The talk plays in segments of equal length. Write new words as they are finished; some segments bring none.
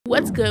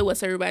What's good?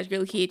 What's up, everybody?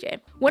 Girl Lakia.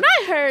 When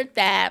I heard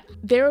that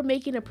they were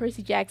making a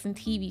Percy Jackson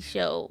TV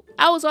show,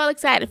 I was all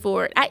excited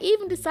for it. I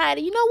even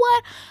decided, you know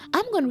what?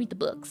 I'm going to read the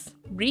books.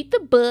 Read the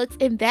books,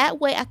 and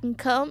that way I can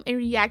come and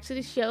react to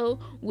the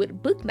show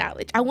with book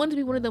knowledge. I wanted to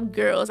be one of them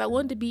girls. I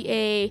wanted to be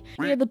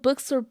the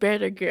books are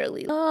better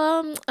girly.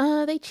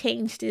 They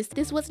changed this.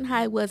 This wasn't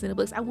how it was in the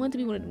books. I wanted to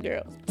be one of them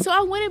girls. So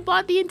I went and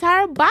bought the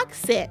entire box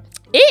set.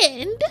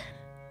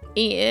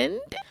 And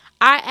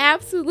I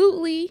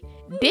absolutely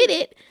did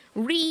it.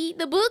 Read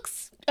the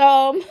books.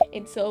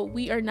 And so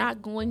we are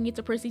not going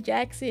into Percy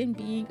Jackson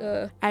being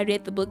I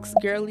read the books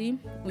girly.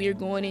 We are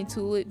going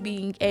into it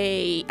being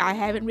I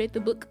haven't read the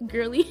book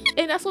girly.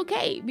 And that's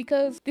okay,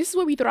 because this is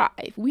where we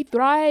thrive. We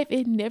thrive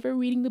in never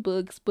reading the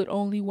books, but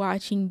only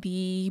watching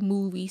the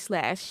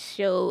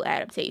movie/show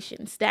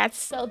adaptations.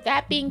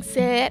 That being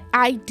said,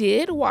 I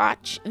did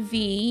watch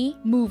the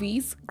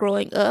movies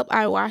growing up.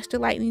 I watched The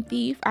Lightning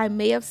Thief. I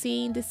may have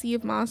seen The Sea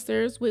of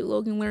Monsters with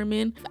Logan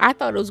Lerman. I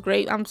thought it was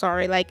great. I'm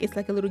sorry, it's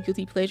like a little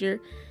guilty pleasure.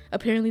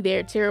 Apparently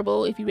they're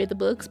terrible if you read the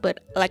books, but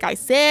like I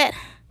said,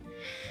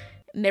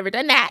 never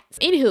done that.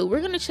 Anywho,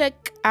 we're gonna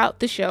check out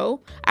the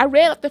show. I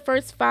read up the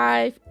first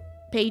 5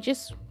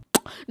 pages.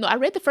 No, I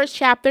read the first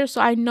chapter,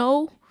 so I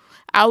know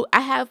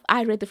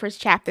I read the first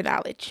chapter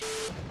knowledge.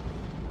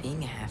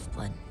 Being a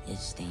half-blood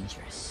is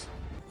dangerous.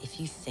 If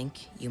you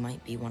think you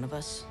might be one of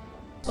us,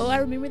 oh, I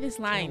remember this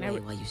line.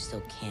 while you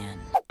still can.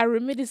 I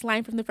remember this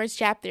line from the first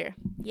chapter.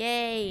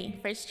 Yay,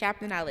 first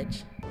chapter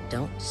knowledge.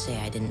 Don't say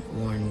I didn't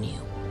warn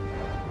you.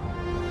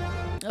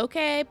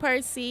 Okay,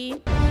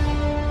 Percy.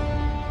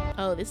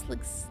 Oh, this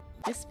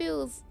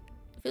feels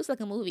like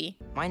a movie.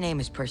 My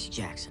name is Percy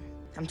Jackson.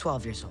 I'm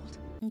 12 years old.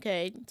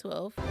 Okay,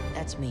 12.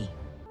 That's me.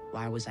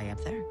 Why was I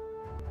up there?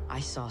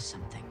 I saw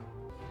something.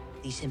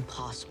 These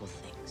impossible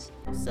things.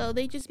 So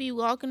they just be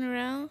walking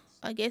around?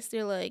 I guess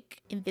they're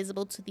like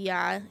invisible to the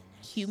eye,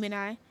 human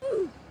eye.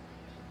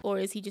 Or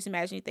is he just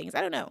imagining things?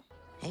 I don't know.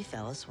 Hey,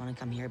 fellas, want to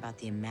come hear about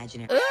the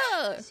imaginary...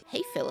 Ugh!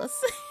 Hey, Phyllis.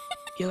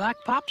 You like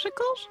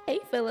popsicles? Hey,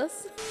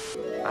 Phyllis.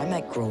 I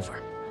met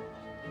Grover.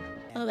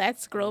 Oh,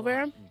 that's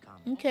Grover?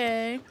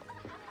 Okay.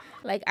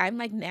 I'm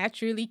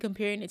naturally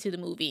comparing it to the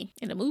movie.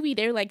 In the movie,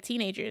 they're like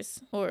teenagers.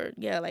 Or,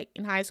 yeah, like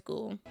in high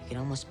school. You can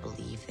almost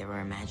believe they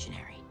were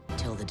imaginary.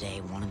 Until the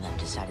day one of them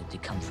decided to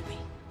come for me.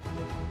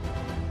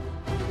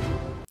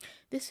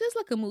 This feels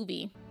like a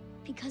movie.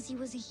 Because he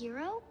was a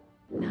hero?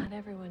 Not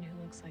everyone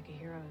who looks like a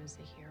hero is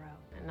a hero.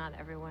 And not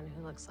everyone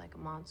who looks like a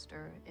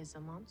monster is a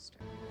monster.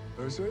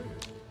 Percy?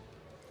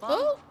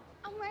 Oh,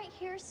 I'm right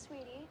here,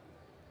 sweetie.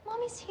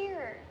 Mommy's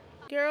here.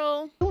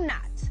 girl. Do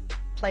not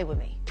play with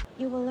me.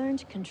 You will learn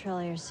to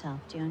control yourself.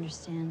 Do you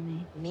understand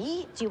me?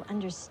 Me? Do you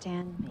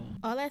understand me?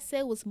 All I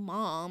said was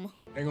mom.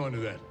 Hang on to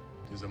that.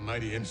 It's a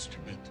mighty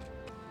instrument.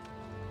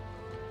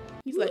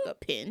 He's like a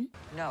pin.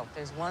 No, if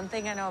there's one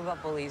thing I know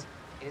about bullies,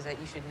 it is that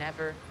you should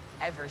never,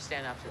 ever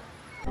stand up to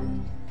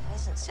them. That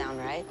doesn't sound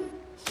right.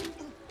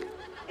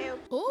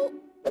 Oh.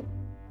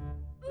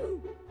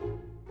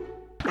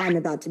 I'm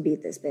about to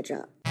beat this bitch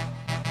up.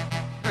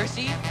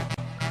 Percy?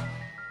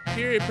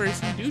 Period,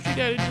 Percy. Do what you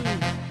gotta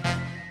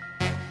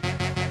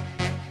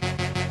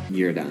do.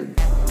 You're done.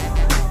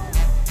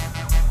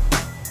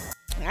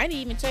 I didn't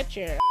even touch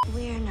her.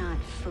 We're not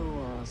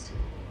fools,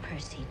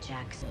 Percy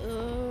Jackson.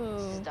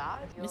 Oh.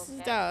 Dodds? You Mrs.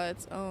 okay?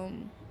 Dodds.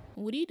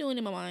 What are you doing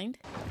in my mind?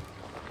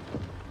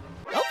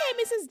 Okay,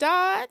 Mrs.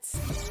 Dodds.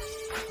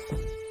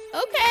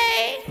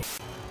 Okay.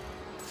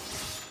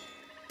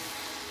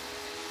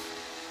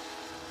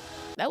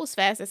 That was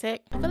fast as heck.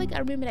 I feel like I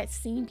remember that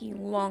scene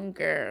being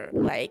longer.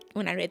 Like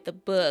when I read the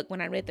book, when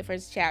I read the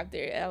first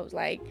chapter, I was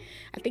like,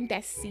 I think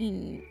that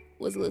scene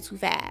was a little too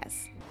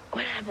fast.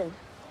 What happened?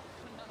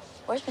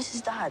 Where's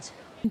Mrs. Dodds?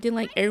 And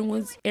then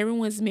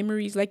everyone's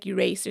memories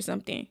erased or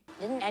something.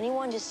 Didn't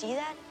anyone just see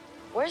that?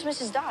 Where's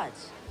Mrs.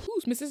 Dodds?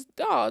 Who's Mrs.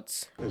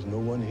 Dodds? There's no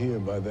one here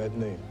by that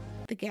name.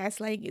 The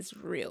gaslighting is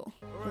real,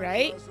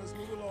 right?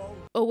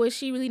 Or was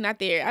she really not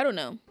there? I don't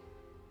know.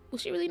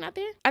 Was she really not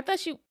there? I thought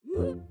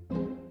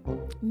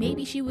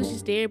maybe she was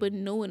just there, but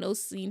no one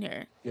else seen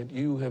her. Yet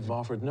you have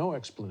offered no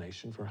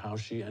explanation for how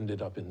she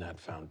ended up in that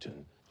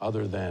fountain,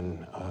 other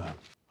than,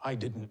 I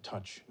didn't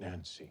touch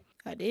Nancy.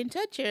 I didn't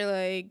touch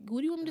her. What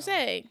do you want me to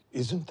say?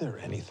 Isn't there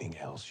anything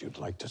else you'd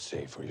like to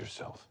say for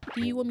yourself?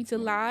 Do you want me to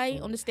lie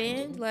on the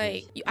stand?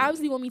 You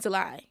obviously want me to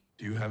lie.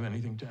 Do you have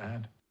anything to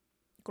add?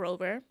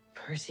 Grover.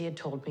 Percy had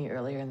told me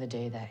earlier in the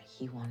day that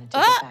he wanted to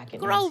get back at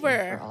Grover.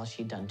 Nancy for all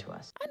she'd done to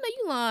us. I know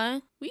you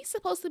lying. We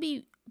supposed to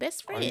be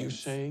best friends. Are you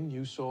saying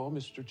you saw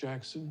Mr.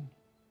 Jackson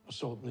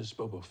assault Miss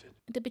Boba Fett?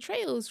 The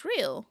betrayal is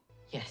real.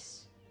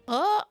 Yes.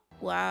 Oh,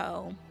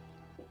 wow.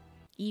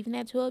 Even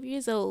at 12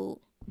 years old,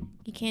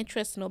 you can't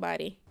trust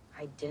nobody.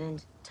 I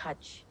didn't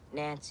touch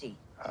Nancy.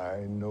 I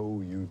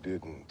know you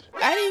didn't.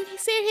 I didn't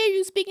hear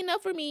you speaking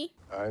up for me.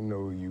 I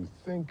know you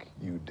think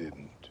you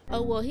didn't.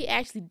 Oh, well, he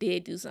actually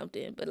did do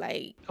something, but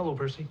Hello,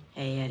 Percy.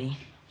 Hey, Eddie.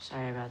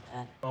 Sorry about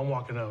that. I'm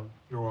walking out.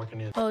 You're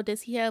walking in. Oh,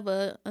 does he have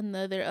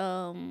another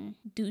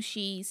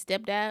douchey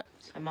stepdad?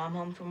 Is my mom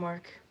home from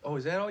work? Oh,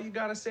 is that all you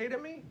gotta say to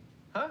me?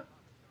 Huh?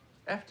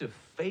 After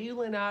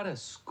failing out of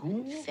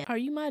school? Are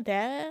you my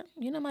dad?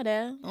 You're not my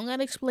dad. I don't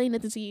gotta explain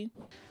nothing to you.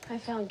 I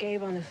found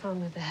Gabe on the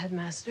phone with the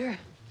headmaster.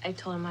 I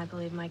told him I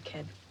believed my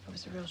kid. It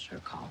was a real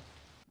short call.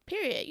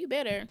 Period. You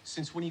better.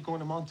 Since when are you going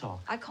to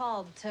Montauk? I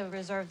called to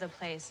reserve the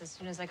place as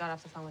soon as I got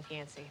off the phone with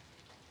Yancey.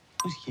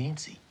 Who's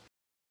Yancey?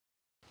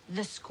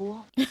 The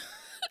school?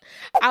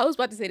 I was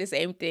about to say the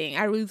same thing.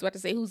 I really was about to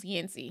say, who's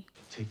Yancey?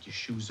 Take your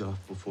shoes off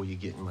before you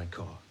get in my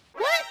car.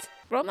 What?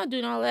 Bro, I'm not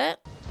doing all that.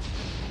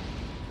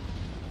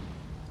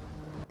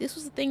 This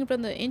was the thing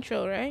from the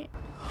intro, right?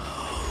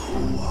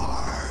 Who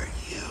are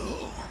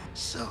you?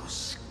 So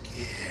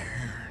scared.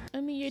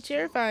 I mean, you're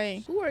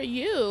terrifying. Who are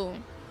you?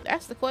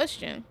 That's the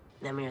question.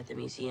 Then we were at the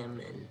museum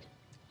and...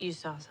 You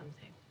saw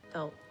something.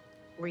 Felt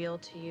real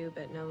to you,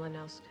 but no one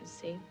else could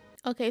see.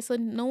 Okay, so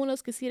no one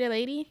else could see that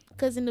lady?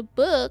 Because in the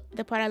book,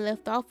 the part I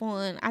left off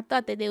on, I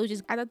thought they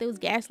was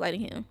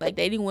gaslighting him. Like,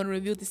 they didn't want to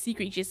reveal the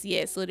secret just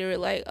yet. So they were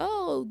like,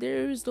 oh,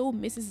 there's no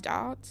Mrs.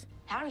 Dot.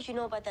 How did you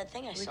know about that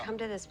thing I saw? We come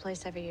to this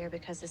place every year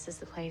because this is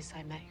the place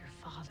I met your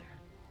father.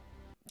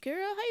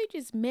 Girl, how you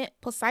just met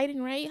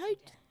Poseidon, right? How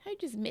you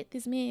just met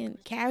this man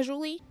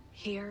casually?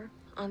 Here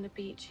on the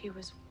beach, he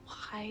was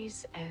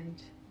wise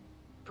and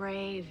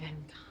brave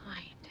and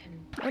kind.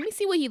 And let me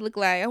see what he looked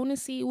like. I want to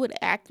see what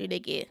actor they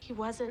get. He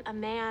wasn't a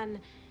man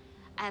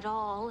at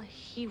all.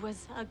 He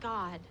was a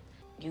god.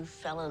 You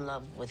fell in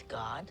love with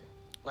God?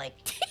 Like,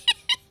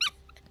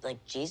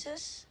 like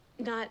Jesus?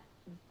 Not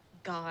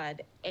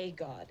God, a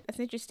god.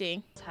 That's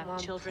interesting. Have Mom,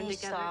 children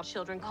please together, stop.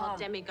 children called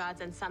demigods,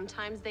 and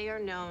sometimes they are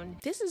known.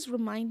 This is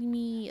reminding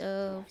me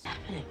of...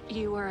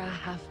 You are a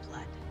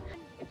half-blood.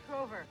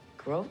 Grover.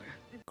 Grover?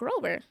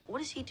 Grover.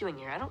 What is he doing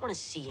here? I don't want to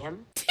see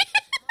him.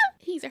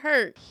 He's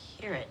hurt.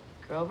 Hear it.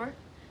 Grover?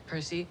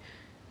 Percy?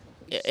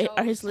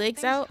 Are his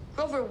legs out?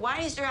 Grover, why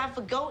is there half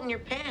a goat in your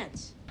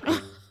pants?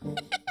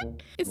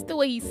 It's the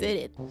way he said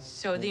it.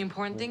 So the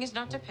important thing is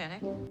not to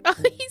panic. Oh,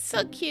 he's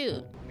so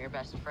cute. I'm your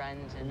best friend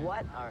and...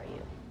 What are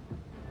you?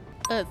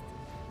 What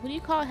do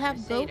you call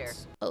half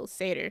goats? Oh,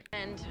 satyr.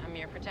 And I'm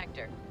your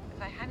protector.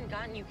 If I hadn't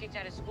gotten you kicked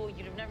out of school,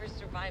 you'd have never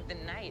survived the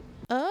night.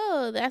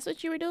 Oh, that's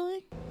what you were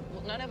doing?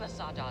 Well, none of us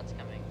saw Dot's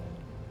coming.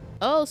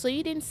 Oh, so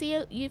you didn't see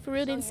her? You for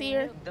real didn't see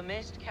her? The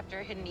mist kept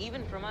her hidden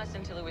even from us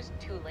until it was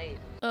too late.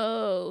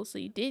 Oh, so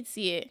you did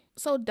see it.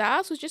 So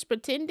Dobbs was just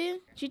pretending?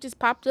 She just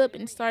popped up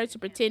and started to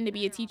pretend to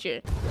be a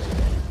teacher.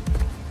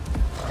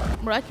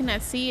 Bro, I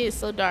cannot see it. It's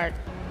so dark.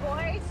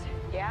 Boys?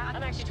 Yeah?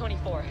 I'm actually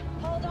 24.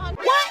 Hold on.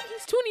 What?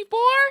 He's 24?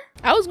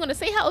 I was going to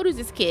say, how old is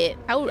this kid?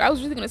 I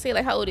was really going to say,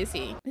 like, how old is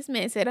he? This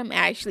man said, I'm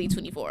actually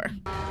 24.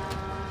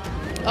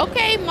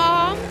 Okay,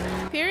 mom.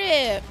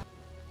 Period.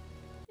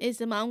 Is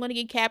the mom gonna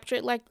get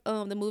captured like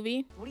the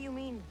movie? What do you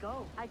mean,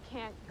 go? I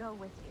can't go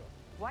with you.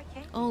 Why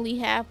can't you? Only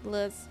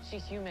half-bloods.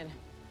 She's human.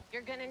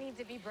 You're gonna need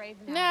to be brave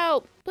now.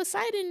 No,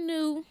 Poseidon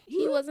knew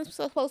he wasn't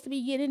supposed to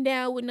be getting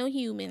down with no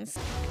humans.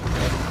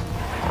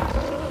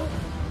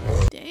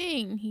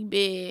 Dang, he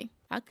big.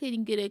 I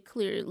couldn't get a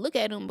clear look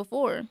at him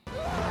before.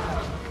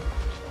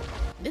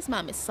 This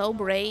mom is so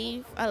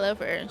brave. I love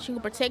her. She will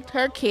protect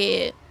her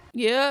kid.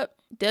 Yep.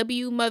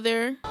 W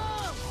mother.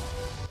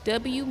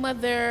 W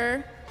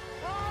mother.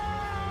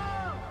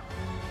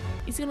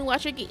 He's gonna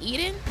watch her get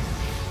eaten?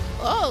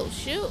 Oh,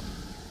 shoot.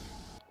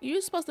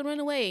 You're supposed to run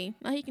away.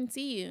 Now he can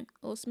see you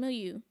or smell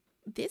you.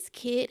 This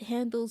kid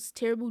handles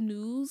terrible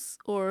news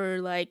or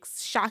like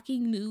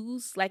shocking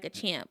news like a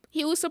champ.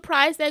 He was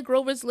surprised at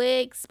Grover's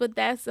legs, but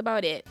that's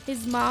about it.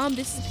 His mom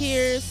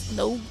disappears.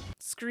 No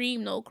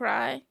scream, no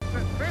cry.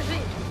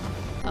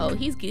 Oh,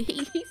 he's good.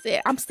 He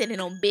said, I'm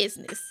standing on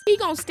business. He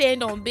gonna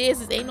stand on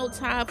business. Ain't no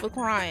time for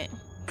crying.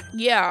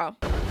 Yeah.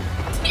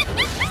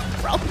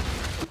 Bro.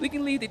 We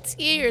can leave the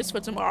tears for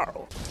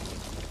tomorrow.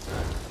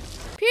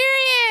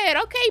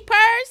 Period. Okay,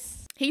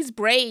 Percy. He's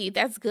brave.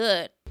 That's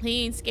good.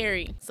 He ain't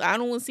scary. So I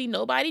don't want to see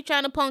nobody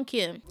trying to punk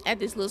him at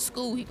this little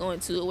school he going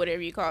to or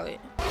whatever you call it.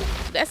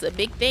 That's a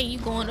big thing you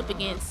going up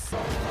against.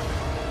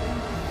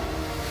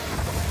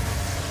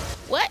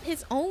 What?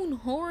 His own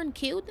horn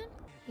killed him?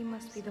 He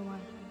must be the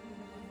one.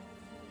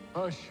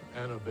 Hush,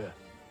 Annabeth.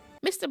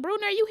 Mr.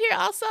 Bruner, you here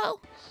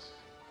also?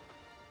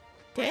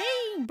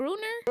 Dang,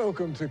 Bruner.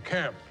 Welcome to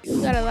camp.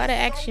 You got a lot of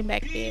action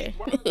back there.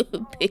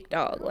 Big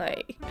dog,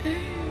 like.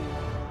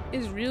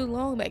 It's real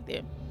long back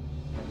there.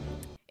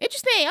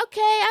 Interesting.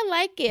 Okay, I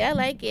like it. I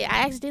like it.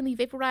 I accidentally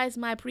vaporized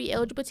my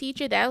pre-algebra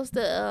teacher. That was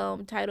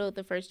the title of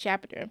the first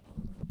chapter.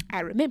 I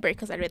remember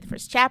because I read the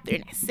first chapter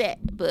and I said.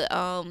 But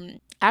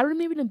I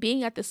remember them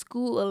being at the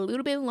school a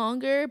little bit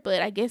longer,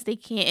 but I guess they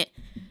can't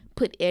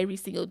put every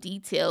single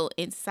detail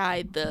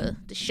inside the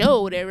show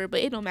or whatever,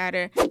 but it don't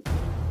matter.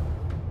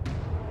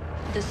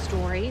 The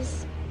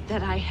stories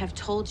that I have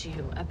told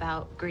you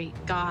about Greek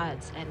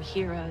gods and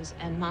heroes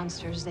and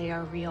monsters, they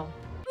are real.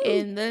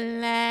 In the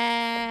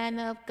land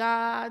of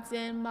gods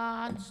and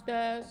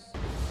monsters.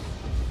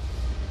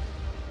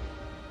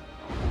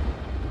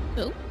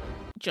 Oh,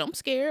 jump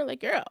scare,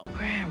 like girl.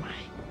 Where am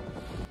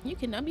I? You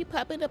cannot be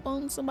popping up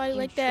on somebody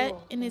like that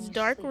in his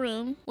dark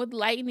room with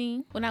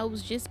lightning when I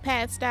was just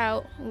passed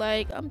out.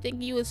 Like, I'm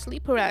thinking you a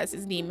sleep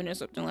paralysis demon or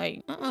something.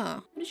 Like,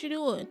 what is you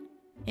doing?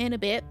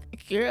 Annabeth,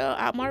 girl,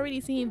 I'm already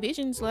seeing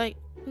visions. Like,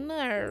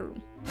 no.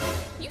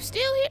 You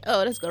still here?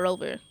 Oh, let's go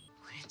over.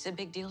 It's a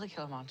big deal to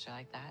kill a monster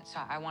like that, so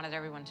I wanted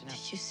everyone to know.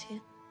 Did you see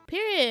it?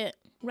 Period.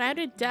 Ride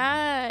or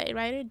die.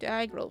 Ride or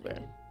die, Grover.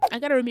 I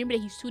gotta remember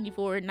that he's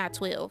 24, not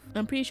 12.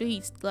 I'm pretty sure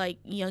he's like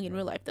young in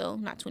real life though,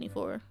 not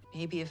 24.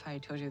 Maybe if I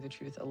had told you the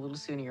truth a little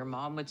sooner, your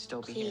mom would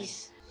still be here.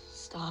 Please,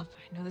 stop.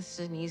 I know this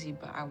isn't easy,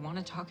 but I want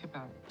to talk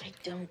about it. I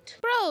don't.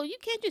 Bro, you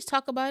can't just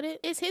talk about it.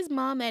 It's his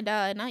mom that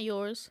died, not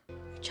yours.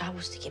 Your job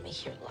was to get me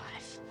here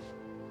alive.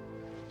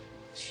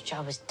 Your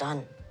job is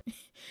done.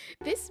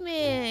 This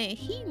man,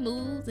 he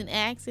moves and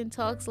acts and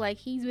talks like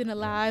he's been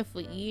alive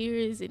for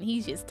years and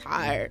he's just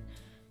tired.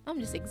 I'm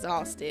just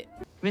exhausted.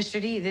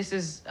 Mr. D, this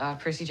is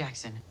Percy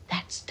Jackson.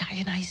 That's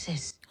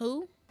Dionysus.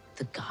 Who?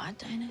 The god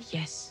Dionysus?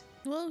 Yes.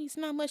 Well, he's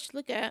not much to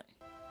look at.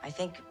 I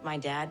think my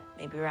dad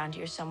may be around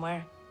here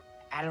somewhere.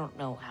 I don't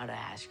know how to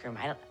ask him.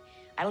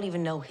 I don't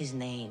even know his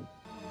name.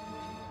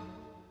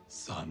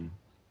 Son.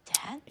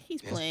 Dad?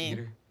 He's Yes, playing.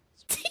 Peter?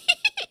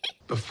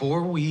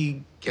 Before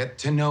we get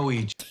to know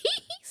each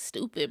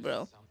Stupid,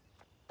 bro.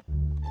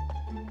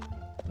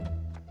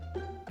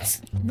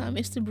 Not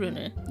Mr.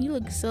 Brunner. You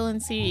look so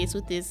unserious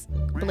with this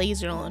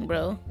blazer on,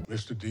 bro.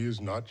 Mr. D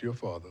is not your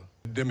father.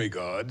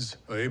 Demigods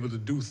are able to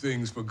do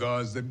things for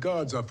gods that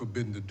gods are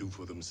forbidden to do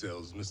for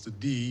themselves. Mr.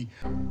 D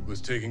was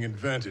taking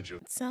advantage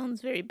of.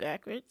 Sounds very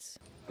backwards.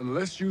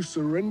 Unless you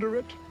surrender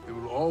it, it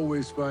will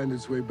always find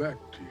its way back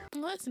to you.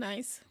 Oh, that's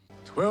nice.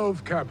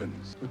 12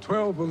 cabins, the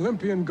 12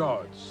 Olympian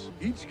gods.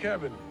 Each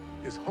cabin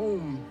is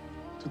home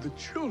to the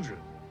children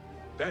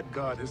that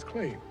god has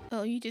claimed.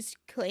 Oh, you just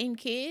claim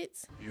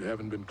kids? You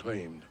haven't been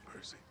claimed,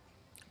 Percy.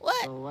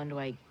 What? So when do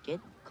I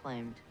get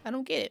claimed? I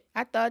don't get it.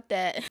 I thought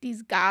that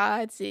these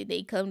gods,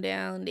 they come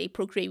down, they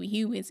procreate with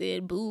humans,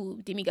 and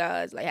boo,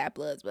 demigods, like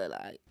half-bloods, but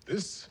like...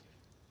 This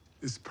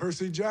is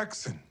Percy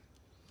Jackson.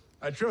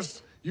 I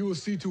trust you will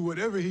see to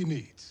whatever he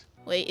needs.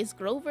 Wait, is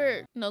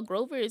Grover... No,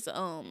 Grover is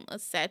a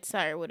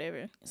satire or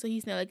whatever. So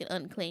he's not like an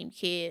unclaimed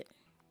kid.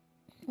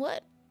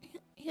 What?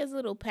 He has a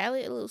little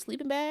pallet, a little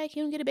sleeping bag. He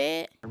don't get a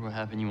bed. I heard what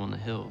happened to you on the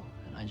hill,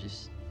 and I had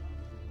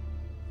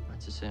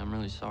to say I'm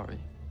really sorry.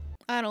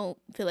 I don't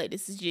feel like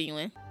this is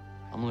genuine.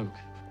 I'm Luke.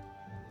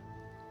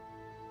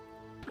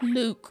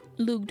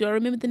 Luke. Do I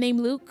remember the name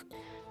Luke?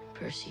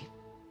 Percy.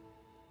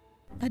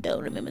 I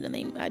don't remember the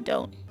name. I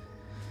don't.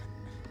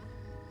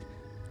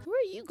 Where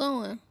are you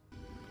going?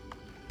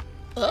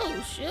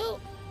 Oh, shoot.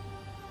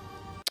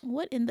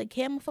 What in the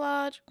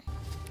camouflage?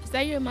 Is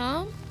that your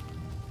mom?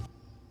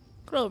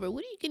 Grover,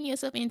 what are you getting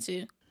yourself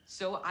into?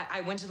 So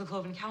I went to the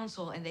Cloven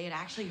Council, and they had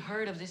actually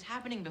heard of this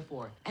happening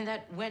before. And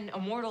that when a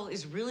mortal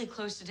is really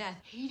close to death,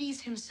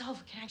 Hades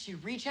himself can actually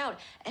reach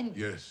out and...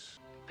 Yes.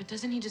 But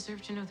doesn't he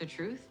deserve to know the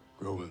truth?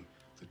 Grover,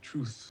 the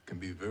truth can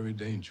be very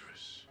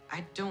dangerous.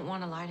 I don't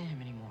want to lie to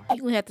him anymore. You're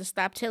gonna have to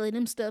stop telling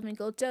him stuff and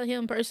go tell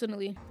him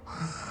personally.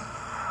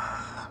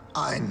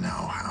 I know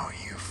how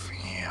you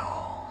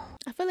feel.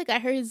 I feel like I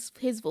heard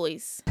his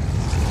voice.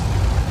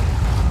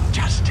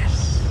 Justice.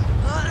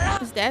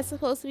 Is that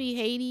supposed to be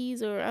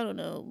Hades or I don't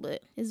know,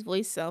 but his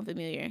voice sounds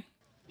familiar.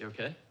 You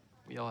okay?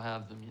 We all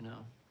have them, you know.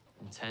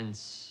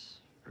 Intense,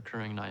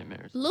 recurring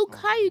nightmares. Luke,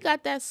 how you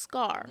got that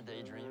scar?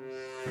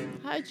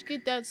 Daydreams. How'd you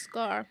get that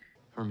scar?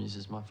 Hermes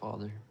is my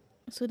father.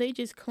 So they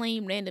just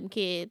claim random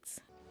kids.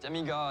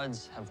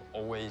 Demigods have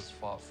always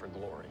fought for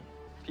glory.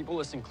 People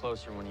listen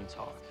closer when you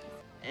talk,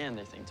 and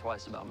they think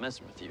twice about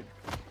messing with you.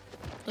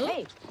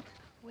 Hey.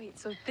 Wait,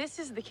 so this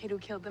is the kid who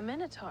killed the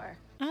Minotaur?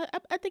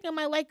 I think I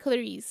might like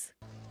Clarice.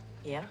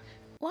 Yeah?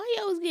 Why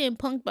you always getting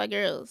punked by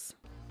girls?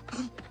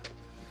 All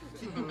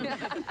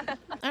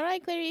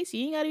right, Clarice,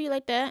 you ain't gotta be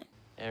like that.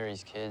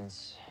 Aries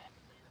kids.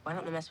 Why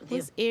don't they mess with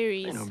What's you?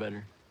 Aries? They know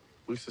better.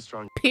 Luke's a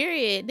strong.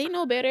 Period. They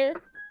know better.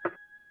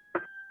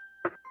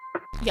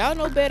 Y'all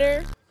know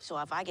better. So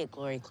if I get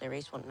glory,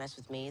 Clarice won't mess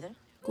with me either?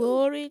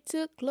 Glory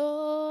to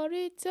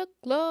glory to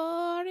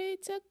glory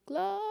to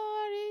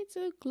glory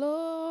to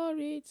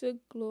glory to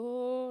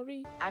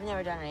glory. I've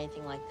never done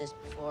anything like this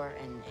before,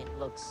 and it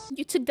looks...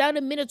 You took down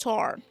a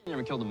Minotaur. You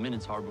never killed a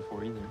Minotaur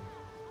before either.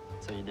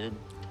 So you did.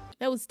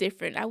 That was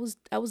different. I was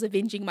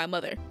avenging my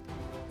mother.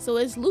 So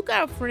is Luke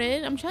our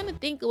friend? I'm trying to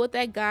think of what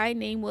that guy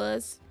name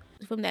was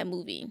from that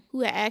movie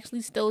who had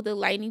actually stole the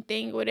lightning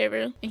thing or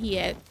whatever, and he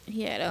had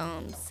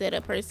set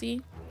up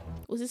Percy.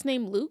 Was his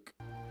name Luke?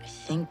 I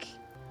think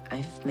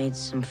I've made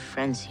some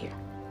friends here.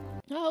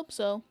 I hope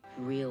so.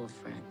 Real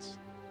friends.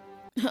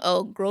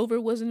 Oh,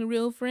 Grover wasn't a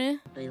real friend?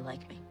 Really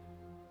like me.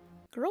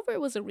 Grover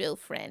was a real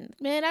friend.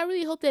 Man, I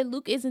really hope that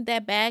Luke isn't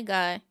that bad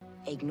guy.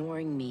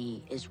 Ignoring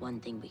me is one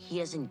thing, but he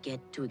doesn't get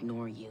to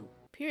ignore you.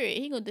 Period.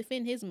 He gonna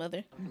defend his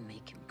mother. I'm gonna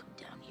make him come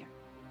down here.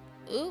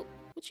 Ooh,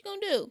 what you gonna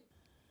do?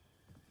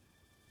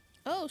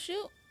 Oh,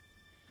 shoot.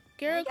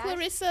 Girl, Hey, guys.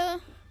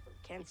 Clarissa.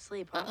 Can't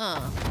sleep, huh?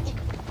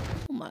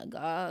 Oh my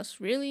gosh,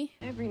 really?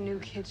 Every new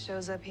kid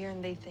shows up here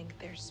and they think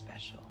they're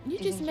special. You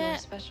Do just think you're mad?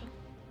 special?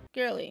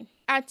 Girly,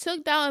 I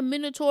took down a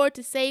Minotaur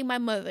to save my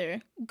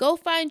mother. Go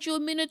find you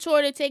a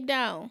Minotaur to take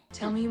down.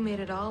 Tell me you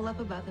made it all up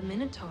about the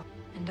Minotaur,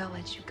 and I'll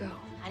let you go.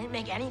 I didn't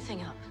make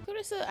anything up.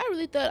 Clarissa, I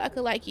really thought I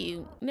could like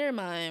you. Never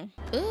mind.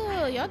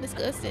 Ugh, y'all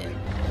disgusting.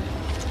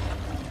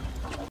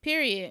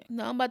 Period.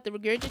 No, I'm about to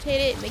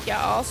regurgitate it, make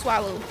y'all all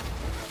swallow.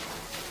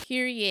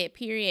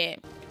 Period.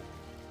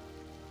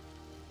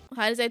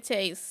 How does that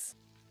taste?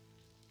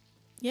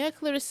 Yeah,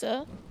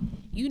 Clarissa.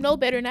 You know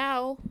better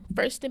now.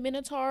 First the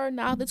Minotaur,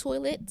 now the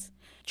toilet.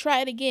 Try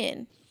it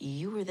again.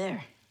 You were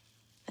there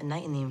that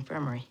night in the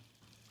infirmary.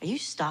 Are you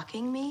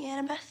stalking me,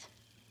 Annabeth?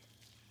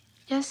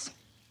 Yes.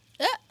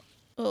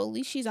 Oh, at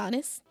least she's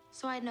honest.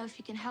 So I know if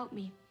you can help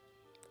me.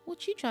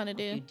 What you trying to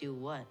do? You do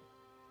what?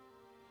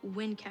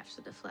 Win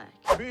capture the flag.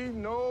 Be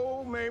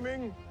no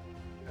maiming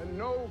and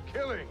no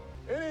killing.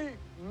 Any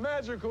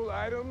magical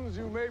items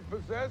you may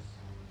possess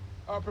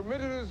are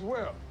permitted as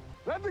well.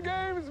 Let the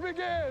games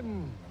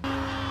begin! I'll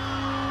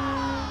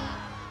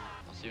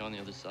see you on the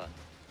other side.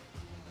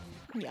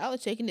 Y'all are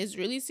taking this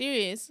really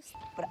serious.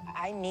 But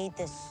I need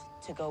this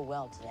to go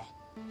well today.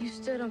 You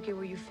still don't get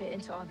where you fit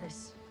into all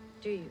this,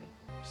 do you?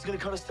 She's gonna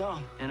cut us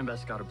down.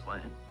 Annabeth's got a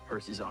plan.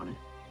 Percy's on it.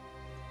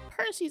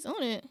 Percy's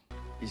on it.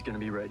 He's gonna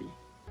be ready.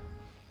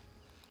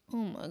 Oh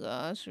my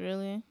gosh,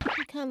 really?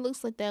 He kind of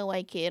looks like that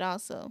white kid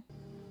also.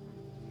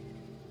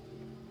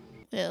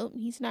 Well,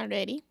 he's not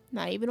ready.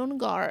 Not even on the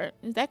guard.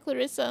 Is that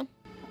Clarissa?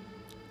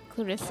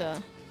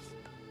 Clarissa.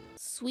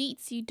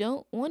 Sweets, you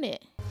don't want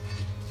it.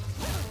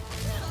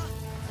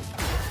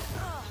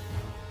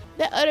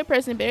 That other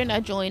person better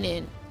not join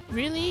in.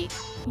 Really?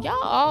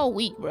 Y'all all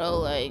weak, bro.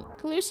 Like,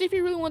 Clarissa, if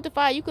you really want to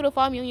fight, you could have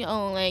fought me on your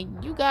own. Like,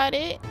 you got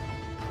it.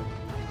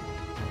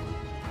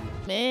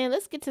 Man,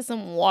 let's get to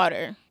some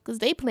water. Because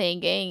they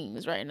playing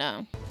games right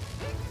now.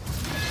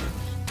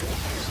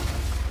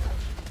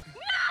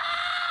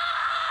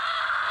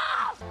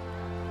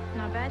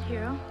 Not bad,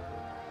 hero.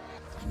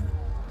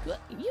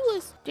 You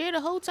was there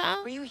the whole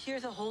time? Were you here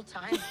the whole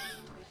time?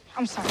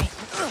 I'm sorry.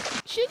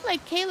 She look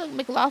like Caleb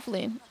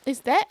McLaughlin.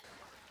 Is that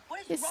What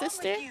is his wrong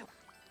sister? with you?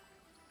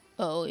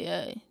 Oh,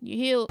 yeah. You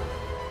healed.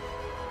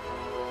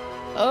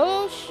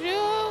 Oh,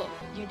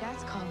 shoot. Your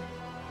dad's calling.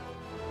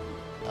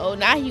 Oh,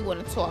 now you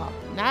want to talk.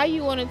 Now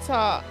you want to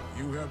talk.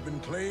 You have been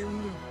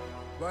claimed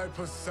by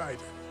Poseidon,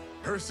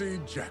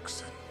 Percy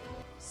Jackson,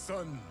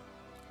 son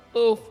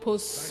of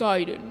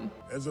Poseidon.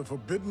 As a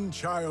forbidden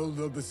child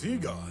of the sea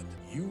god,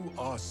 you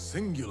are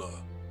singular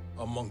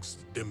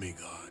amongst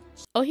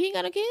demigods. Oh, he ain't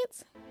got no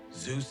kids?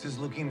 Zeus is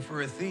looking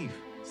for a thief.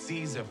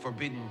 Sees a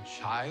forbidden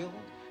child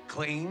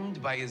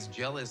claimed by his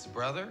jealous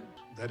brother.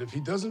 That if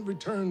he doesn't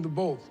return the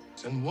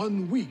bolts in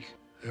 1 week,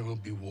 there will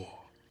be war.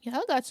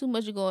 Y'all got too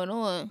much going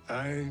on.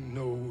 I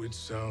know it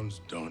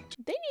sounds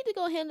daunting. They need to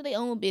go handle their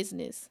own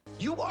business.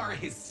 You are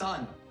his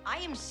son. I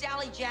am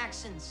Sally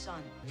Jackson's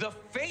son. The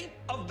fate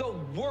of the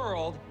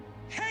world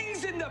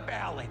hangs in the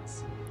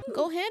balance.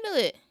 Go handle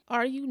it.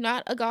 Are you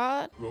not a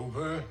god?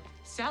 Rover.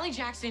 Sally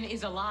Jackson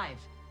is alive.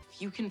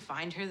 If you can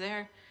find her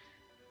there,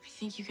 I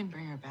think you can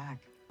bring her back.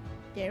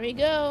 There we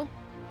go.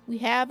 We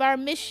have our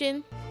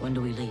mission. When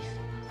do we leave?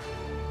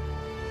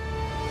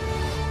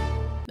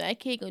 That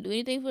kid gonna do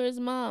anything for his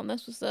mom.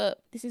 That's what's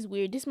up. This is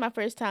weird. This is my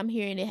first time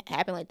hearing it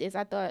happen like this.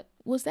 I thought,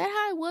 was that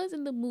how it was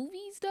in the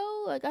movies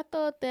though? Like I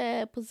thought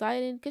that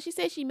Poseidon, because she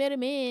said she met a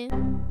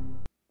man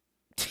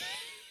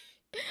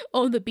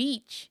on the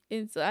beach.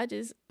 And so I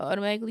just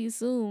automatically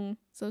assumed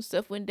some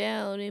stuff went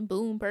down and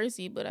boom,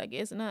 Percy, but I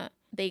guess not.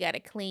 They gotta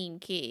claim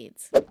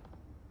kids.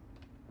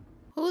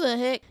 Who the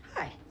heck?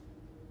 Hi,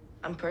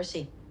 I'm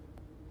Percy.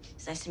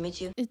 It's nice to meet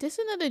you. Is this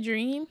another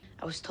dream?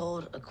 I was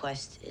told a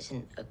quest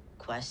isn't a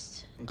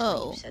quest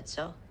until you said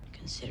so,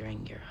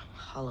 considering your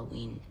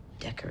Halloween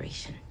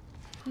decoration.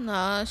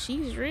 Nah,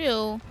 she's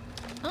real.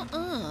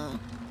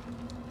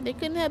 There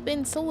couldn't have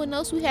been someone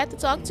else we had to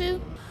talk to?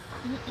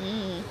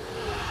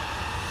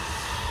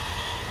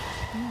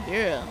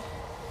 Girl,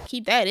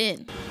 keep that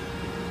in.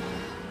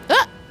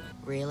 Ah!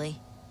 Really?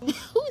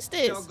 Who's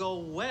this? Shall go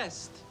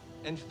west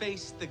and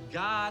face the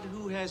god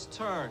who has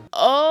turned.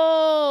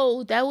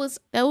 Oh, that was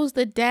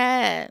the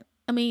dad.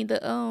 I mean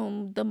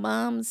the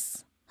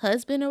mom's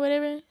husband or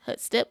whatever,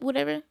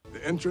 whatever.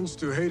 The entrance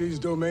to Hades'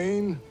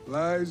 domain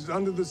lies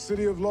under the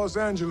city of Los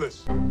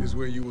Angeles. Is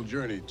where you will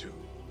journey to.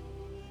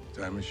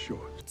 Time is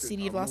short.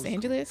 City of Los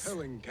Angeles?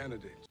 Compelling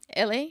candidates.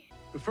 LA?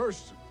 The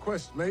first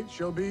quest mate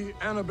shall be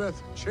Annabeth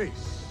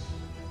Chase.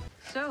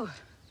 So,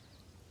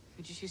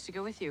 who'd you choose to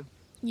go with you?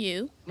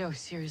 You. No,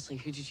 seriously,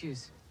 who'd you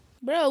choose?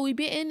 Bro, we've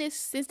been in this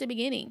since the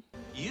beginning.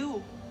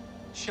 You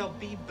shall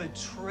be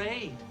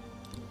betrayed.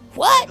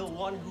 What? By the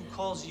one who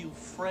calls you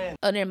friend.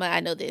 Oh, never mind. I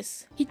know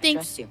this. He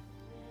thinks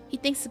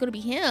it's gonna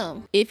be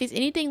him. If it's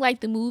anything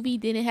like the movie,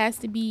 then it has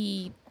to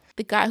be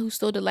the guy who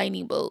stole the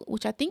lightning bolt,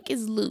 which I think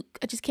is Luke.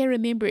 I just can't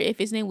remember if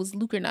his name was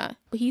Luke or not.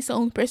 But he's the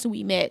only person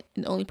we met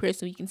and the only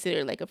person we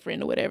consider like a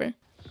friend or whatever.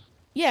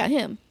 Yeah,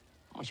 him.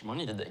 How much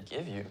money did they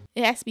give you?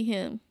 It has to be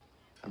him.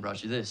 I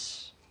brought you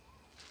this.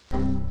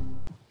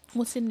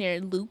 What's in there,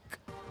 Luke?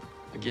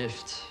 A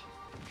gift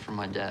from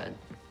my dad.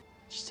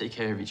 Just take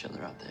care of each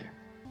other out there.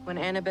 When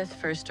Annabeth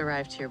first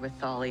arrived here with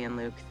Tholly and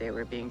Luke, they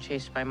were being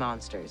chased by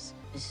monsters.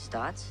 Mrs.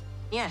 Stotts?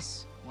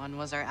 Yes, one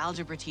was our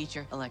algebra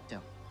teacher, Electo.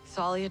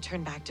 Thalia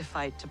turned back to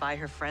fight to buy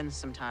her friends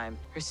some time.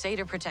 Her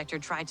satyr protector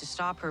tried to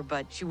stop her,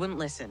 but she wouldn't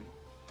listen.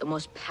 The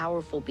most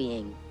powerful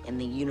being in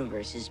the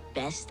universe's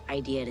best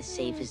idea to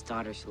save his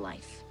daughter's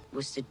life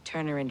was to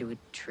turn her into a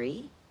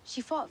tree?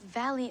 She fought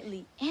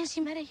valiantly, and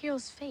she met a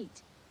hero's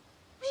fate.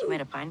 She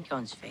met a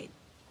pinecone's fate.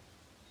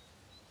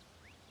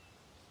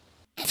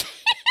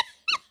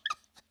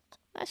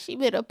 She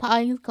met a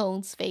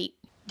pinecone's fate.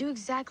 Do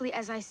exactly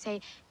as I say,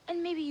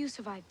 and maybe you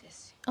survive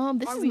this.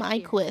 This is my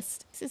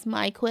quest. This is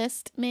my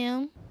quest,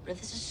 ma'am. But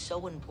if this is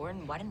so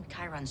important, why didn't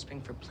Chiron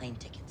spring for plane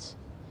tickets?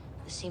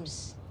 This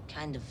seems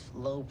kind of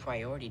low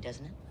priority,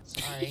 doesn't it?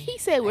 Sorry. He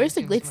said, where's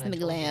the glitz and the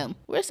glam?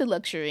 Where's the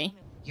luxury?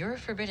 You're a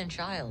forbidden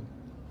child.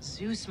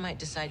 Zeus might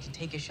decide to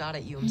take a shot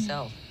at you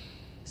himself.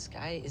 The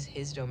sky is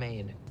his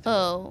domain.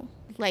 Oh,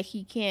 like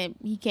he can't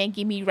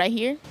get me right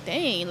here?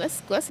 Dang,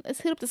 let's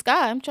hit up the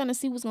sky. I'm trying to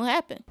see what's gonna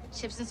happen.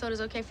 Chips and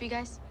soda's okay for you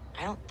guys?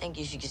 I don't think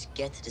you should just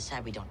get to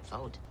decide we don't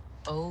vote.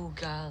 Oh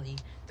golly,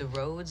 the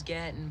road's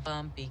getting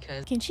bumpy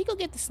because... Can she go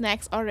get the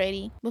snacks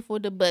already before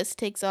the bus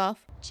takes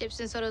off? Chips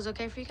and soda's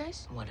okay for you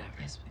guys? Whatever.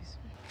 Yes, please.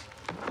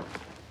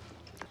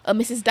 A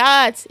Mrs.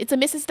 Dodds. It's a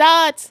Mrs.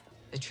 Dodds.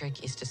 The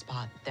trick is to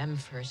spot them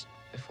first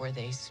before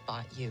they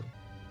spot you.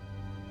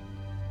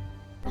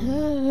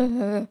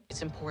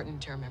 It's important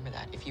to remember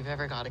that if you've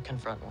ever got to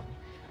confront one.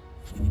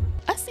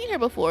 I've seen her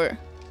before.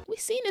 We've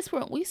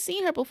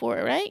seen her before,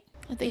 right?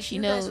 I think she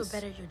knows. If you guys were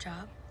better at your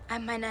job, I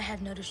might not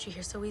have noticed you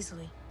here so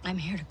easily. I'm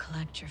here to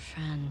collect your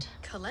friend.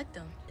 Collect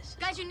them?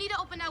 Guys, you need to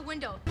open that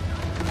window.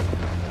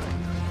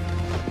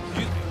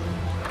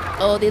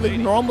 Oh, they look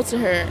normal to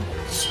her.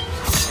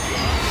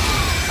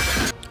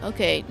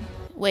 Okay.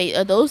 Wait,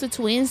 are those the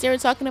twins they were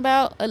talking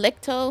about?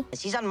 Electo?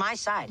 He's on my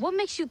side. What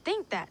makes you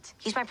think that?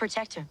 He's my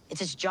protector. It's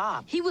his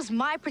job. He was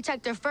my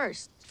protector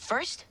first.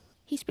 First?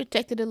 He's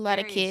protected a lot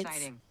of kids.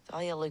 Exciting.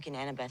 Thalia, Luke, and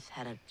Annabeth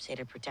had a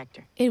satyr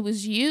protector. It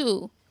was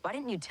you. Why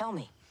didn't you tell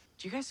me?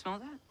 Do you guys smell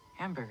that?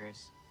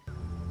 Hamburgers.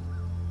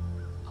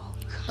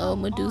 Oh,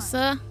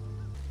 Medusa.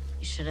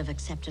 You should have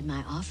accepted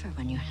my offer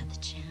when you had the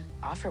chance.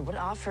 Offer? What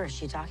offer is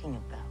she talking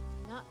about?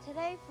 Not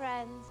today,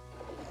 friends.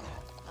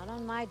 Not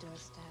on my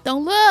doorstep.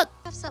 Don't look.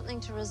 I have something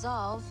to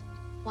resolve.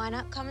 Why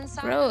not come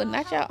inside? Bro,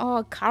 not y'all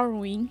all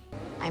cowering.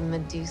 I'm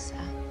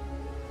Medusa.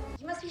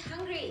 You must be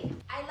hungry.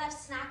 I left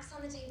snacks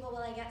on the table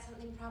while I get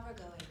something proper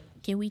going.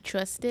 Can we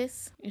trust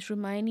this? It's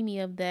reminding me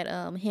of that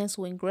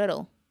Hansel and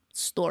Gretel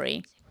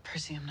story.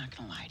 Percy, I'm not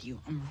gonna lie to you.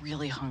 I'm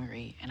really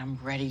hungry, and I'm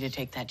ready to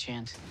take that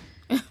chance.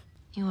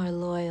 You are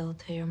loyal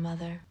to your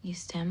mother. You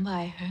stand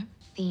by her.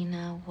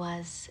 Athena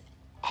was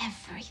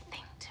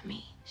everything to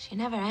me. She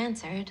never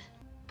answered.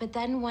 But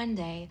then one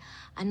day,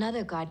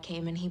 another god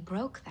came and he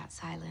broke that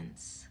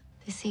silence.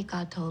 The sea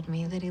god told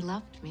me that he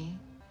loved me.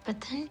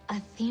 But then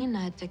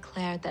Athena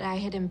declared that I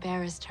had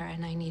embarrassed her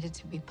and I needed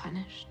to be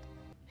punished.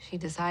 She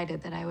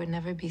decided that I would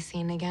never be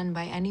seen again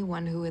by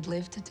anyone who would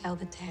live to tell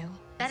the tale.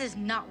 That is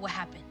not what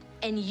happened.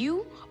 And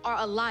you are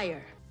a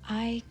liar.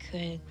 I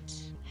could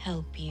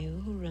help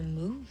you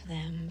remove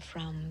them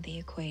from the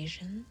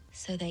equation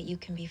so that you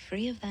can be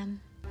free of them.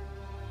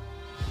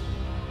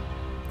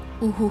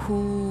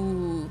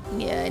 Ooh,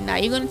 yeah, now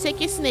you're gonna take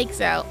your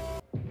snakes out.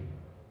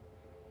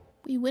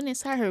 We went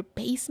inside her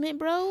basement,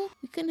 bro.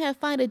 We couldn't have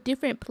found a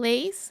different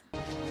place.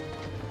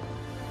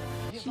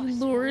 She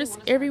lures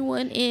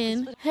everyone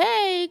in.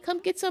 Hey,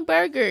 come get some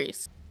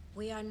burgers.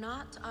 We are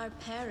not our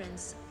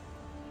parents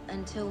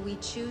until we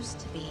choose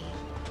to be.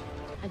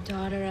 A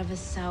daughter of a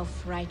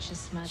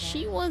self-righteous mother.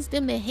 She wants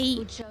them to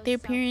hate their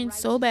parents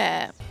so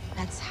bad.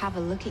 Let's have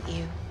a look at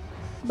you.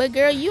 But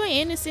girl, you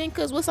ain't innocent,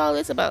 cause what's all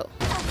this about?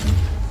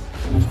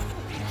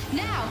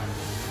 Now.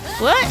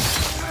 What?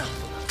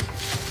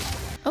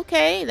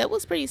 Okay, that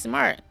was pretty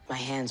smart. My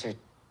hands are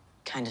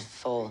kind of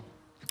full.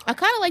 I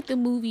kind of like the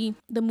movie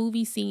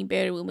scene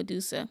better with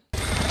Medusa.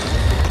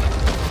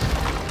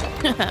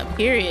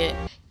 Period.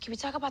 Can we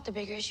talk about the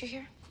bigger issue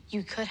here?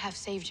 You could have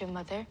saved your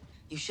mother.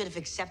 You should have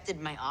accepted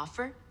my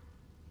offer?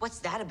 What's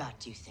that about,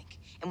 do you think?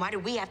 And why do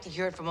we have to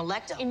hear it from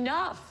Electo?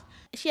 Enough!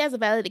 She has a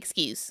valid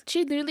excuse.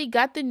 She literally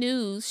got the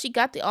news, she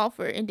got the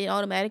offer, and then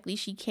automatically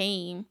she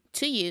came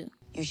to you.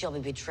 You shall be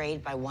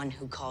betrayed by one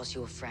who calls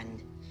you a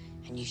friend,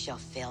 and you shall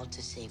fail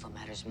to save what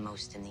matters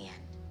most in the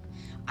end.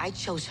 I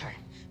chose her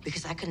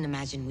because I couldn't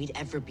imagine we'd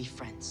ever be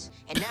friends.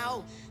 And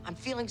now I'm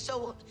feeling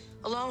so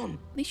alone.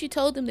 At least you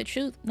told them the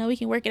truth. Now we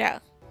can work it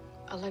out.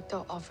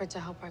 Electo offered to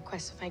help our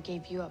quest if I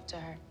gave you up to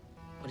her.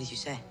 What did you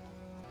say?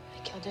 I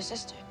killed her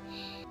sister.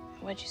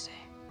 What'd you say?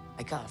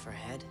 I cut off her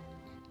head.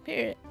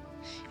 Period.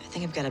 I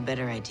think I've got a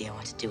better idea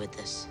what to do with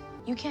this.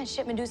 You can't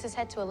ship Medusa's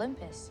head to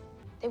Olympus.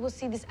 They will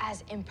see this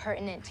as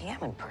impertinent. I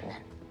am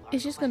impertinent.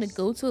 It's just gonna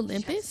go to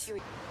Olympus?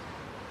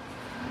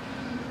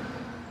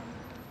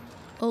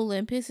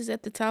 Olympus is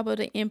at the top of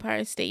the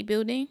Empire State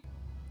Building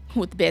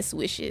with best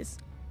wishes.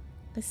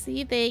 Let's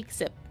see if they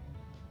accept.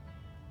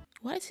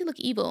 Why does he look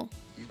evil?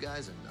 You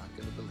guys are not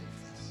gonna believe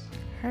this.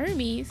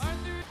 Hermes?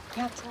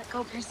 You have to let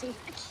go, Percy.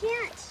 I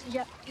can't.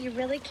 Yeah, you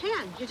really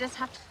can. You just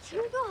have to.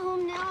 Can we go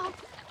home now?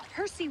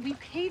 Percy, we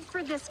paid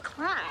for this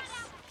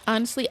class.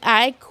 Honestly,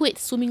 I quit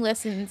swimming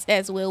lessons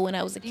as well when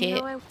I was a kid.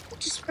 You know,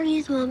 just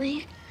breathe,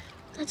 Mommy.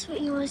 That's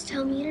what you always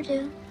tell me to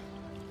do.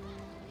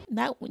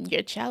 Not when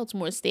your child's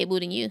more stable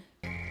than you.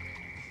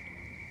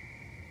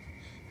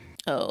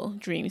 Oh,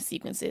 dream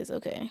sequences,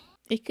 okay.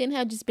 It couldn't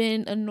have just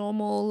been a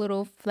normal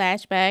little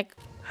flashback.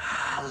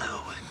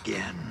 Hello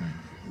again,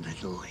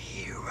 little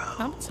hero.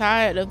 I'm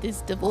tired of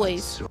this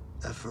voice.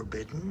 A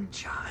forbidden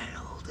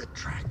child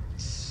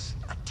attracts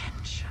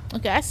attention.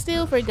 Okay, I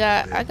still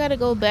forgot. I gotta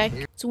go back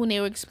to when they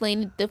were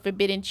explaining the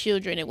forbidden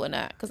children and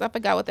whatnot, because I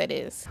forgot what that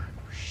is.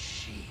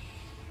 She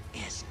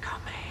is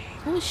coming.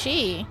 Who is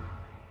she?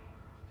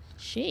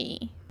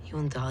 She? You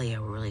and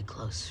Dahlia were really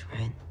close,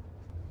 right?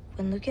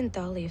 When Luke and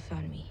Dahlia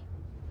found me,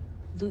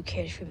 Luke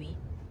cared for me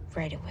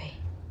right away.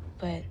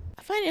 But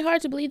I find it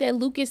hard to believe that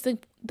Luke is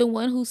the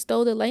one who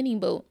stole the lightning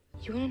bolt.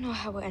 You want to know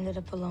how I ended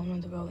up alone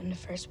on the road in the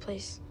first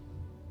place?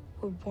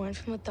 We're born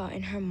from a thought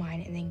in her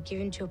mind and then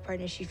given to a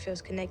partner she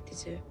feels connected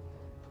to.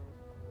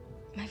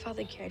 My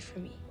father cared for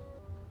me.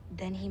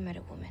 Then he met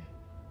a woman.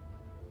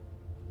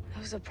 That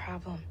was a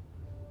problem.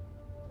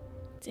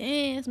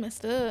 Damn, it's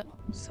messed up.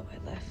 So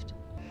I left.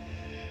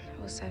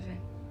 I was 7.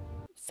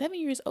 7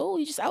 years old?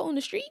 You just out on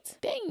the streets?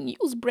 Dang, you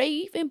was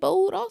brave and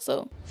bold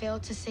also.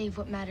 Failed to save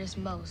what matters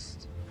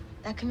most.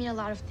 That can mean a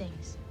lot of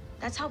things.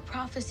 That's how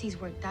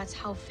prophecies work. That's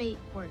how fate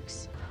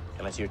works.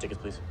 Can I see your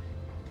tickets, please?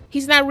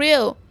 He's not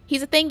real.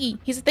 He's a thingy.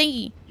 He's a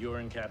thingy. You're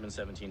in cabin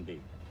 17B.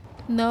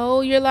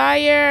 No, you're a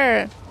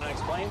liar. Can I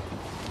explain?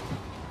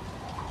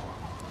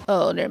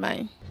 Oh, never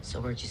mind. So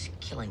we're just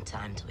killing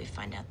time till we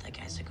find out that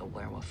guy's like a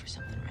werewolf or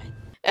something, right?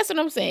 That's what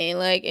I'm saying.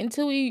 Like,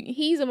 until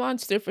he's a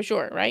monster for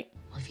sure, right?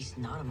 Well, if he's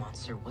not a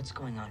monster, what's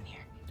going on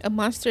here? A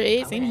monster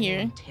is in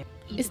here.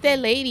 It's that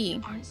lady.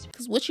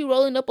 Because what you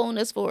rolling up on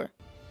us for?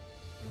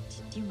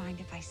 Do you mind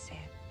if I sit?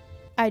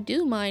 I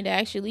do mind,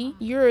 actually.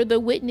 You're the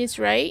witness,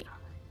 right?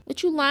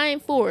 What you lying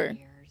for?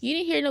 You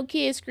didn't hear no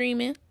kids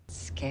screaming.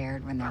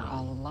 Scared when they're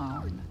all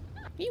alone.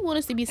 You want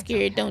us to be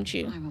scared, don't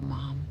you? I'm a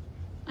mom.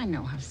 I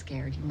know how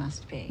scared you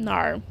must be.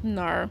 Nar.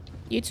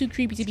 You're too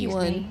creepy to be Excuse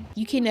one. me?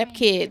 You kidnap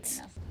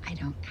kids. I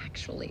don't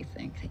actually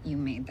think that you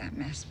made that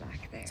mess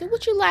back there. So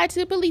what you lied to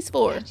the police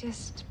for? I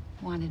just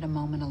wanted a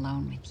moment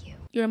alone with you.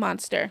 You're a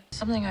monster.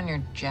 Something on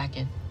your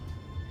jacket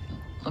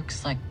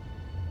looks like...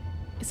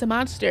 It's a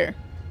monster.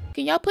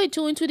 Can y'all put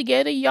 2 and 2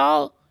 together?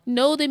 Y'all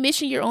know the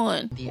mission you're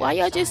on. Why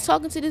y'all just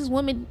talking to this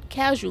woman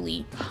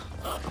casually?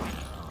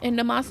 And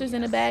the monster's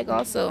in the bag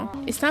also.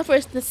 It's time for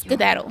us to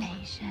skedaddle.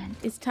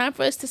 It's time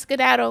for us to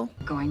skedaddle.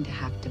 You're going to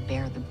have to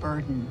bear the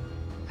burden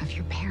of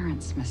your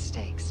parents'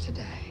 mistakes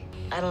today.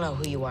 I don't know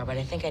who you are, but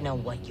I think I know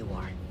what you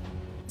are.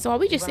 So are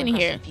we just sitting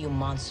here? A few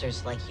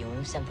monsters like you, and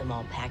we've sent them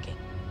all packing.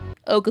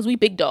 Oh, because we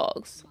big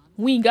dogs.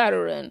 We ain't gotta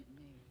run.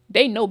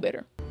 They know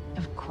better.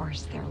 Of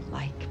course they're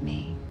like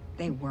me.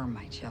 They were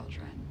my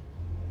children.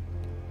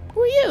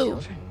 Who are you?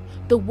 Children?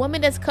 The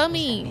woman that's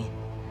coming.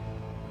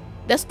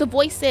 That's the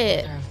voice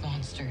said. They're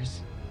monsters.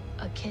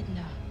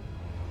 Echidna.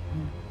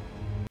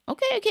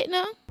 Okay,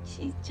 Echidna.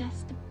 She's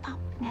just a pup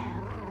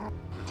now.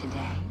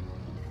 Today,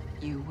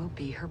 you will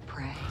be her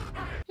prey.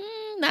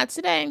 Not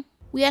today.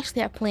 We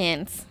actually have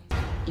plans.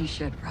 You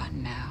should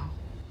run now.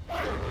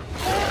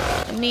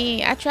 I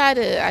mean, I tried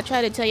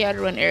to tell y'all to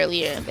run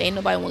earlier. But ain't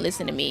nobody want to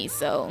listen to me,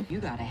 so. You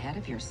got ahead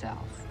of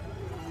yourself.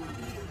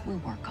 We'll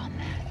work on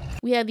that.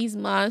 We have these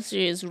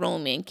monsters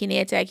roaming. Can they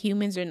attack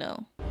humans or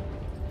no?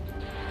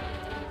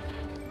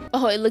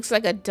 Oh, it looks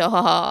like a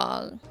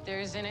dog.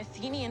 There's an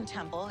Athenian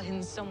temple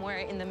somewhere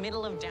in the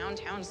middle of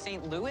downtown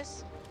St.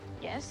 Louis.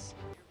 Yes?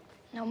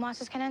 No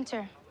monsters can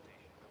enter.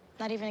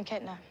 Not even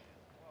Echidna.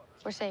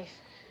 We're safe.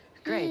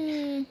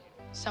 Great.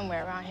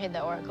 Somewhere around here,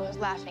 the Oracle is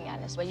laughing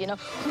at us, but you know.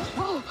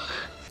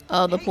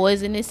 Oh, the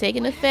poison is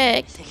taking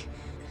effect.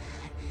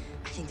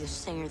 I think the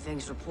singer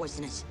thinks we're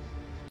poisonous.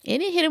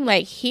 And it hit him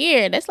like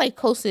here. That's like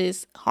close to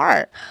his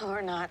heart.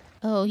 Or not.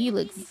 Oh, he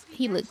looks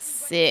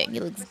sick. He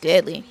looks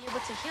deadly.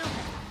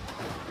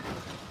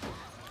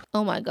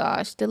 Oh my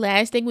gosh. The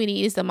last thing we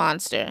need is the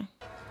monster.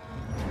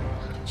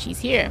 She's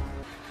here.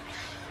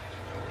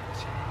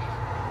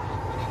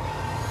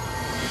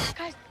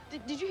 Guys,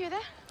 did you hear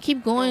that?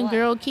 Keep going,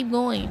 girl. Keep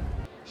going.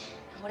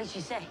 What did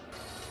she say?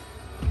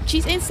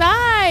 She's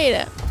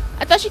inside.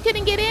 I thought she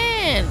couldn't get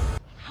in.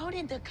 How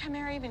did the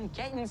Chimera even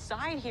get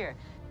inside here?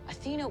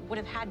 Athena would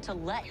have had to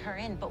let her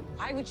in, but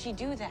why would she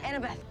do that?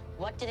 Annabeth,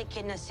 what did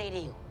Echidna say to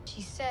you?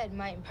 She said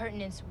my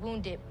impertinence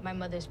wounded my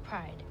mother's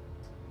pride.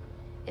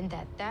 And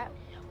that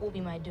will be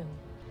my doom.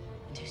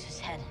 Medusa's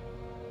head.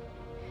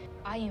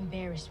 I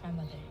embarrassed my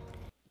mother.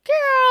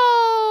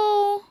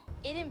 Girl.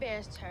 It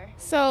embarrassed her.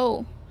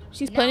 So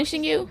she's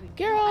punishing you?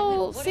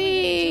 Girl,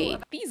 see,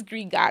 these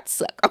Greek gods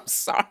suck. I'm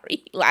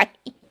sorry. Like,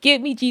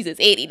 give me Jesus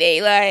 80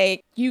 day.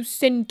 Like, you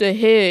sent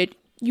ahead.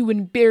 You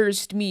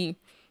embarrassed me.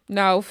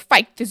 Now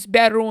fight this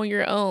battle on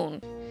your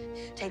own.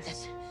 Take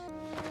this.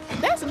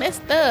 That's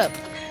messed up.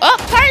 Oh,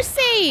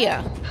 Percy!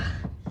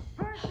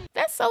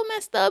 That's so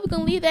messed up. We're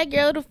gonna leave that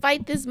girl to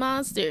fight this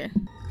monster.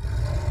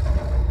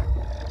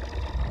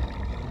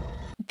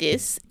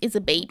 This is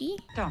a baby?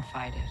 Don't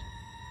fight it.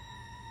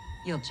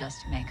 You'll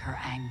just make her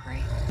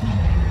angry.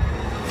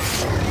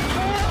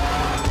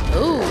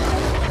 Ooh.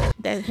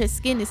 That her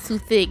skin is too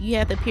thick. You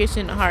have to pierce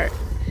her in the heart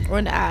or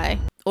in the eye.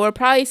 Or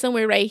probably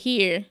somewhere right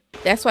here.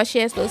 That's why she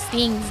has those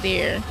stings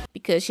there.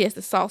 Because she has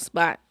the soft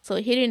spot. So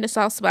hit her in the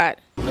soft spot.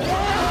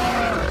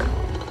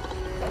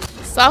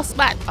 Soft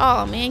spot.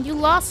 Oh man, you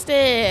lost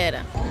it.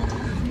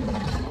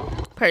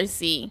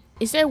 Percy.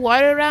 Is there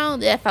water around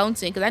that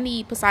fountain? Because I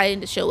need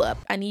Poseidon to show up.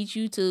 I need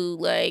you to,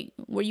 like,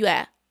 where you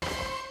at?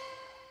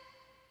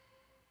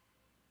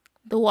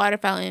 The water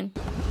fountain.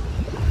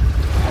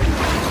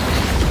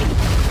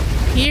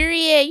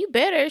 Period.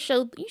 You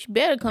should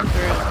better come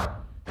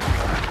through.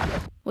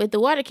 Wait, the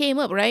water came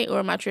up, right? Or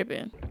am I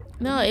tripping?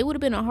 No, it would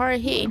have been a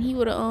hard hit and he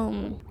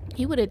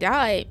would have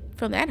died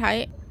from that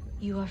height.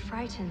 You are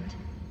frightened.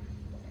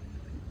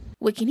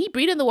 Wait, can he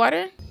breathe in the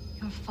water?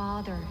 Your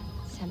father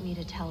sent me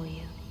to tell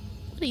you.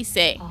 What did he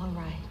say? All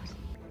right.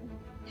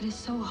 It is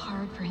so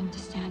hard for him to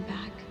stand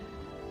back,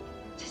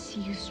 to see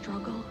you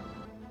struggle.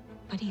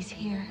 But he's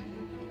here.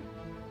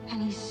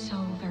 And he's so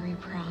very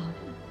proud.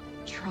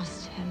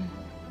 Trust him.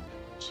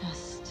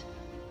 Just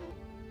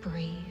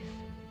breathe.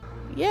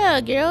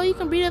 Yeah, girl, you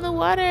can breathe in the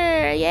water.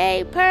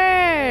 Yay,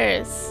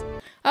 Purse.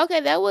 Okay,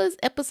 that was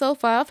episode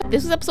 5.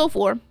 This was episode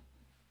 4.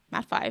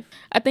 Not 5.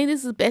 I think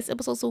this is the best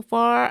episode so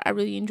far. I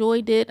really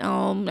enjoyed it.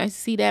 I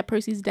see that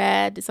Percy's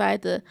dad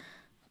decided to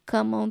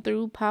come on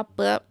through, pop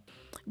up.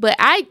 But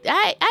I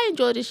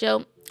enjoyed the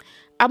show.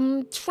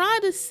 I'm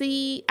trying to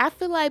see. I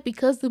feel like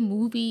because the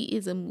movie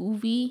is a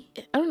movie,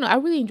 I don't know. I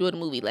really enjoyed the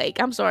movie. Like,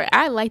 I'm sorry.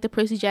 I like the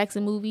Percy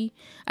Jackson movie.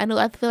 I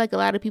feel like a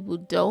lot of people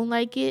don't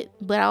like it,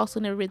 but I also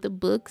never read the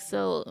book.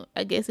 So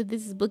I guess if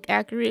this is book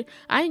accurate,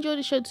 I enjoyed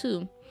the show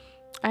too.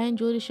 I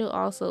enjoyed the show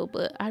also,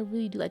 but I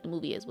really do like the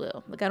movie as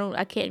well. Like,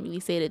 I can't really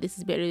say that this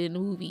is better than the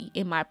movie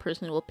in my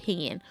personal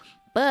opinion.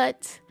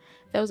 But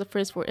that was the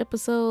first 4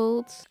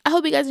 episodes. I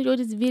hope you guys enjoyed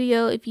this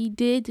video. If you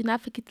did, do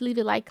not forget to leave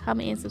a like,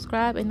 comment, and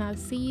subscribe. And I'll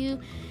see you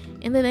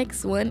in the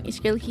next one.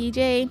 It's your girl Lakia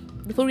J.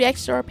 The full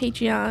reaction to our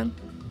Patreon.